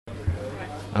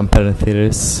I'm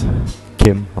Parenthesis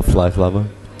Kim of Lifelover.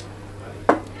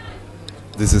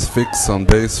 This is Fix on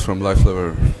bass from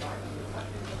Lifelover.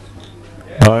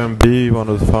 I am B, one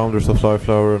of the founders of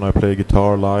Lifelover, and I play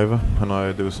guitar live, and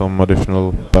I do some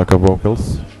additional backup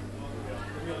vocals.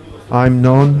 I'm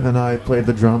Non, and I play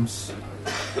the drums.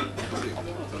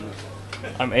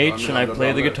 I'm H, and I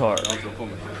play the guitar.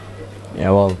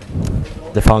 Yeah, well,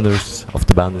 the founders of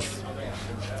the band is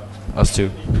us two.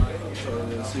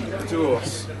 Two of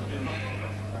us.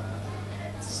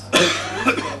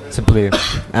 Simply,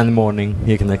 any morning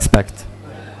you can expect,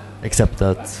 except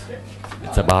that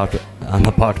it's about an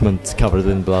apartment covered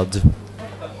in blood.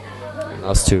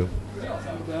 Us two.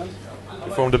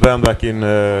 We formed the band back in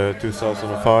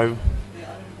 2005.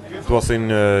 It was in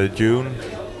June,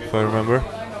 if I remember.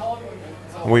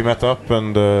 We met up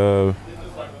and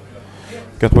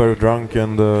got very drunk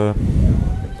and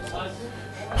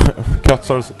cut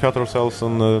ourselves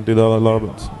and did a lot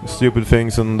of stupid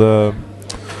things, and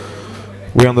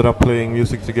we ended up playing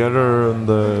music together and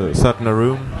sat in a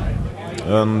room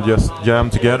and just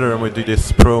jammed together, and we did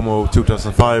this promo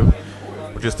 2005,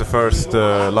 which is the first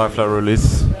Lifelover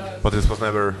release, but this was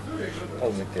never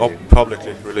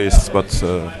publicly released, but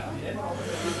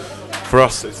for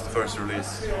us it's the first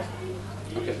release.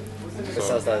 Okay.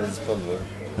 Besides that, it's Pulver.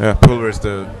 Yeah, Pulver is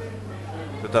the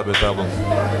debut album.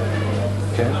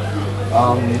 Okay.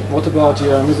 What about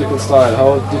your musical style?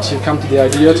 How did you come to the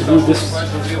idea to do this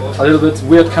a little bit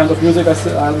weird kind of music,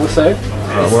 I would say?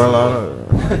 Well,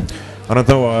 I don't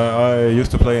know. I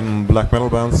used to play in black metal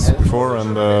bands before,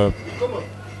 and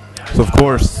so of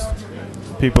course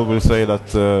people will say that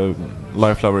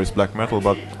Lifelover is black metal,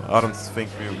 but I don't think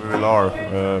we really are.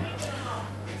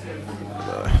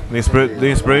 The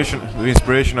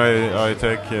inspiration I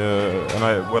take and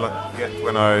I get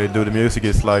when I do the music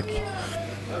is like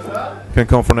can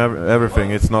come from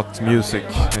everything. It's not music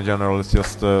in general. It's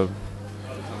just well,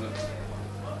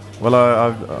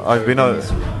 I've been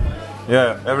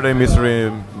everyday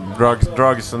misery,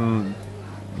 drugs and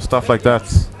stuff like that.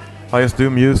 I just do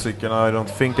music and I don't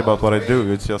think about what I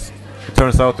do. It's just it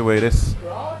turns out the way it is.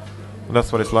 And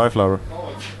that's what it's Lifelover.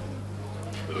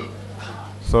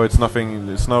 So it's nothing.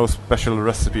 There's no special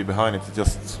recipe behind it. It's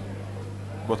just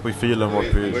what we feel and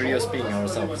what we. We're just being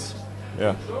ourselves.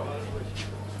 Yeah,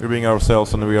 we're being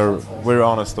ourselves, and we're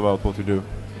honest about what we do.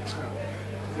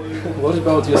 What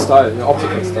about your style, your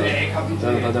optical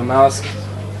style? The mask,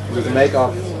 with the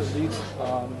makeup?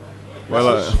 Well,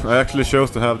 I actually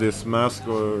chose to have this mask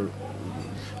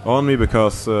on me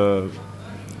because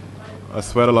I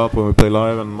sweat a lot when we play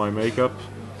live, and my makeup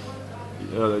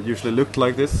usually looked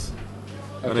like this.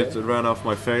 Okay. And it ran off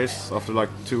my face after like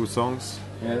 2 songs.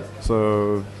 Yes.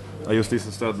 So I use this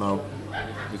instead now.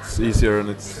 It's easier and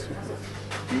it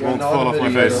won't fall off my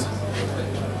face.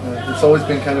 It's always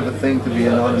been kind of a thing to be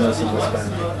anonymous in this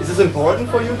band. Is this important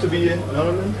for you to be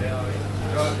anonymous?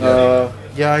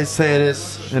 Yeah, I say it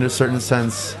is in a certain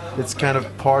sense. It's kind of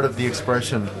part of the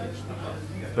expression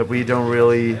that we don't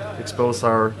really expose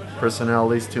our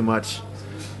personalities too much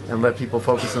and let people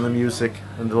focus on the music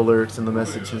and the lyrics and the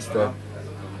message instead.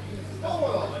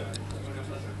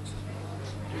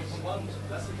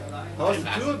 How's the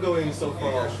tour going so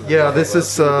far? Yeah,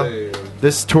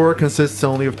 this tour consists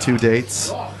only of 2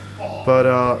 dates,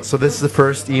 but so this is the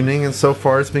first evening, and so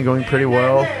far it's been going pretty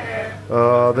well.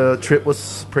 The trip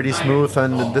was pretty smooth,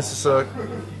 and this is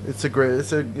it's a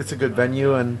good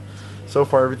venue, and so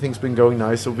far everything's been going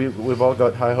nice. So we've all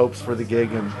got high hopes for the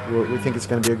gig, and we think it's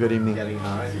going to be a good evening.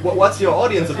 What's your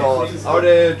audience about? Are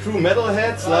they true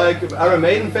metalheads like Iron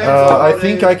Maiden fans? I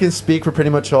think I can speak for pretty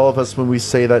much all of us when we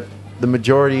say that the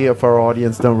majority of our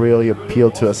audience don't really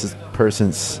appeal to us as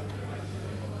persons.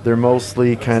 They're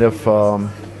mostly kind of I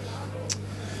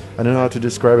don't know how to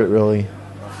describe it really.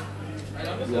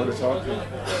 You want to talk?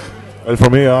 Well, for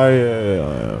me, I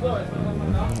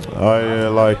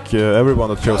like everyone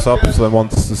that shows up and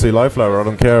wants to see Lifelover. I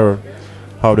don't care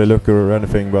how they look or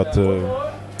anything, but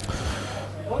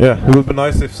yeah, it would be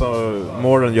nice if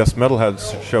more than just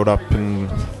metalheads showed up and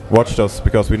watched us,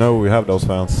 because we know we have those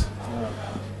fans.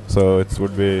 So it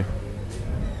would be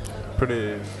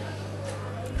pretty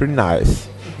nice.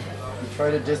 We try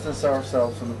to distance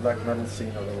ourselves from the black metal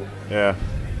scene a little. Yeah,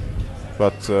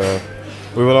 but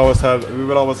we will always have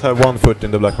one foot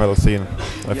in the black metal scene,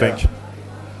 I think.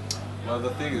 Well,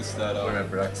 the thing is that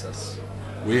wherever access.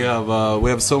 we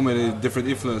have so many different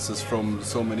influences from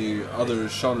so many other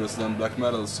genres than black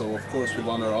metal. So of course we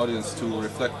want our audience to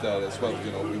reflect that as well.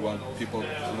 You know, we want people,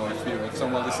 you know, if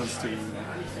someone listens to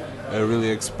really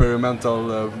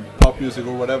experimental pop music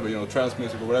or whatever, you know, trance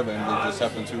music or whatever, and they just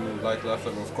happen to like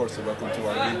Lifelover, of course they're welcome to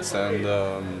our gigs. And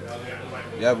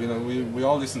yeah, you know, we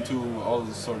all listen to all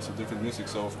sorts of different music,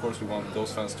 so of course we want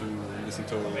those fans to listen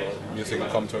to our music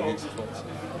and come to our gigs as well.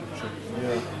 So,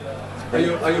 sure.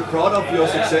 Are you proud of your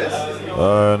success?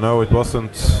 No, it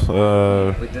wasn't.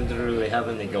 We didn't really have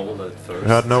any goal at first. We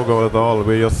had no goal at all.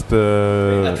 We just.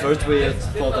 At first, we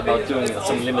thought about doing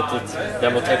some limited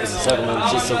demo tapes, 7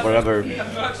 inches or whatever. It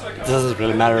doesn't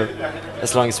really matter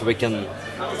as long as we can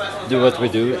do what we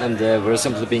do, and we're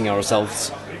simply being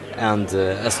ourselves. And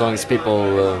as long as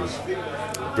people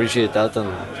appreciate that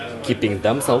and keeping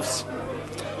themselves,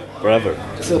 forever.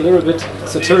 It's a little bit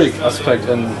satiric aspect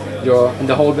in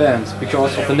the whole band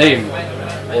because of the name.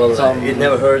 Well, it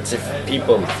never hurts if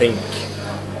people think.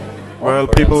 Well,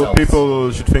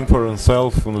 people should think for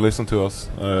themselves when they listen to us.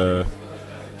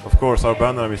 Of course, our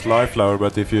band name is Lifelover,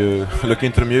 but if you look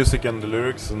into the music and the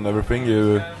lyrics and everything,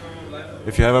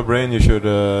 if you have a brain, you should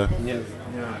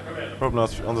probably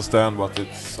not understand what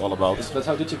it's all about. But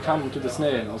how did you come to this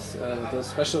name? Was there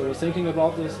special thinking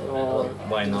about this, or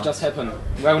why not? Did it just happen?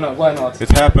 Why not? Why not?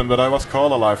 It happened, but I was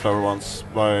called a Lifelover once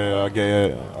by a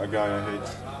guy I hate,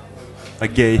 a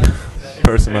gay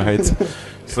person I hate.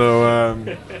 So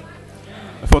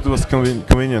I thought it was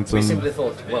convenient. We simply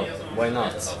thought, well, why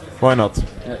not? Why not?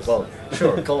 Yes. Well,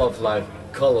 sure, call us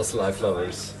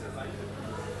Lifelovers.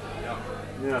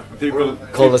 Yeah,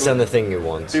 Call us anything you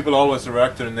want. People always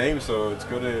react to the name, so it's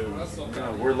good.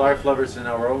 We're life lovers in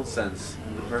our own sense,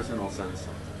 in the personal sense.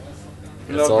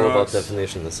 It's all about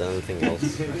definition, as anything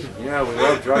else. Yeah, we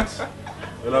love drugs.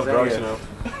 We love drugs, you know.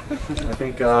 I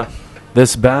think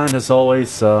this band has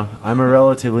always. I'm a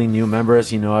relatively new member,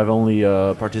 as you know. I've only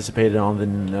participated on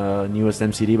the newest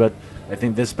MCD, but I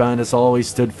think this band has always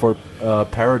stood for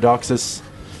paradoxes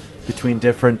between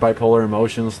different bipolar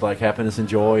emotions like happiness and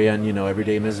joy, and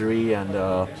everyday misery and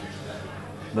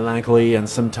melancholy, and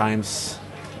sometimes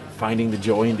finding the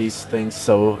joy in these things.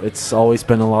 So it's always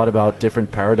been a lot about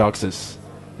different paradoxes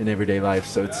in everyday life.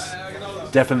 So it's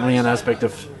definitely an aspect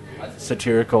of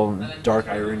satirical and dark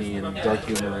irony and dark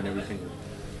humor and everything.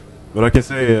 But I can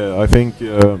say, I think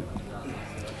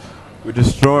we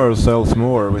destroy ourselves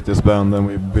more with this band than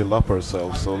we build up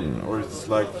ourselves. So, or it's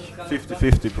like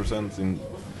 50% in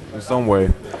some way.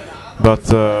 But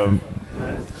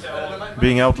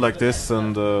being out like this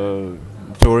and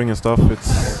touring and stuff,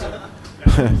 it's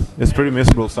it's pretty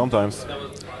miserable sometimes.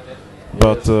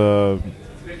 But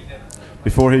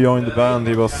before he joined the band,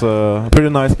 he was a pretty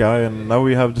nice guy, and now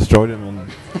we have destroyed him in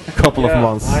a couple of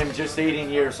months. I'm just 18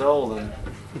 years old, and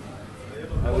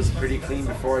I was pretty clean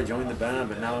before I joined the band,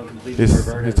 but now I'm completely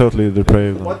perverted. He's totally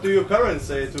depraved. What do your parents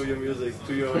say to your music,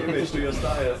 to your image, to your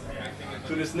style,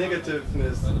 to this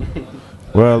negativeness?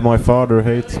 Well, my father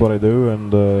hates what I do,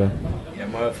 and yeah,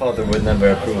 my father would never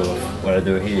approve of what I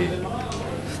do. He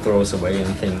throws away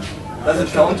anything. Does it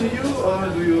count to you, or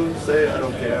do you say I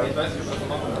don't care?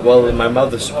 Well, my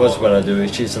mother supports what I do.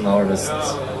 She's an artist,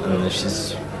 and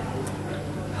she's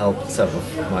helped several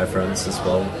of my friends as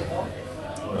well.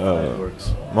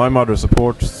 My mother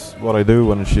supports what I do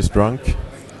when she's drunk.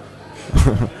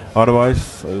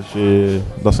 Otherwise, she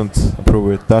doesn't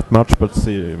approve it that much, but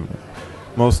she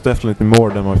most definitely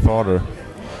more than my father.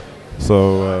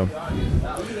 So,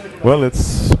 well,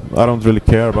 I don't really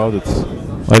care about it.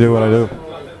 I do what I do.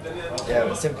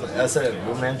 Yeah, simply, as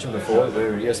we mentioned before,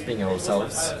 we're just being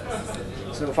ourselves.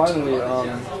 So finally,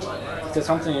 is there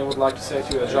something you would like to say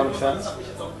to your German fans?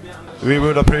 We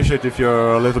would appreciate if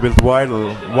you're a little bit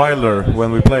wilder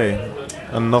when we play,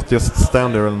 and not just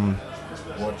stand there and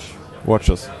watch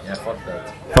us. Yeah, fuck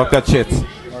that. Fuck that shit.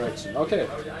 Alright, okay.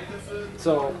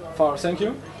 So far, thank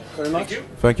you very much.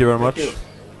 Thank you very much.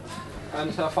 And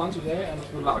have fun today, and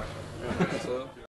good luck.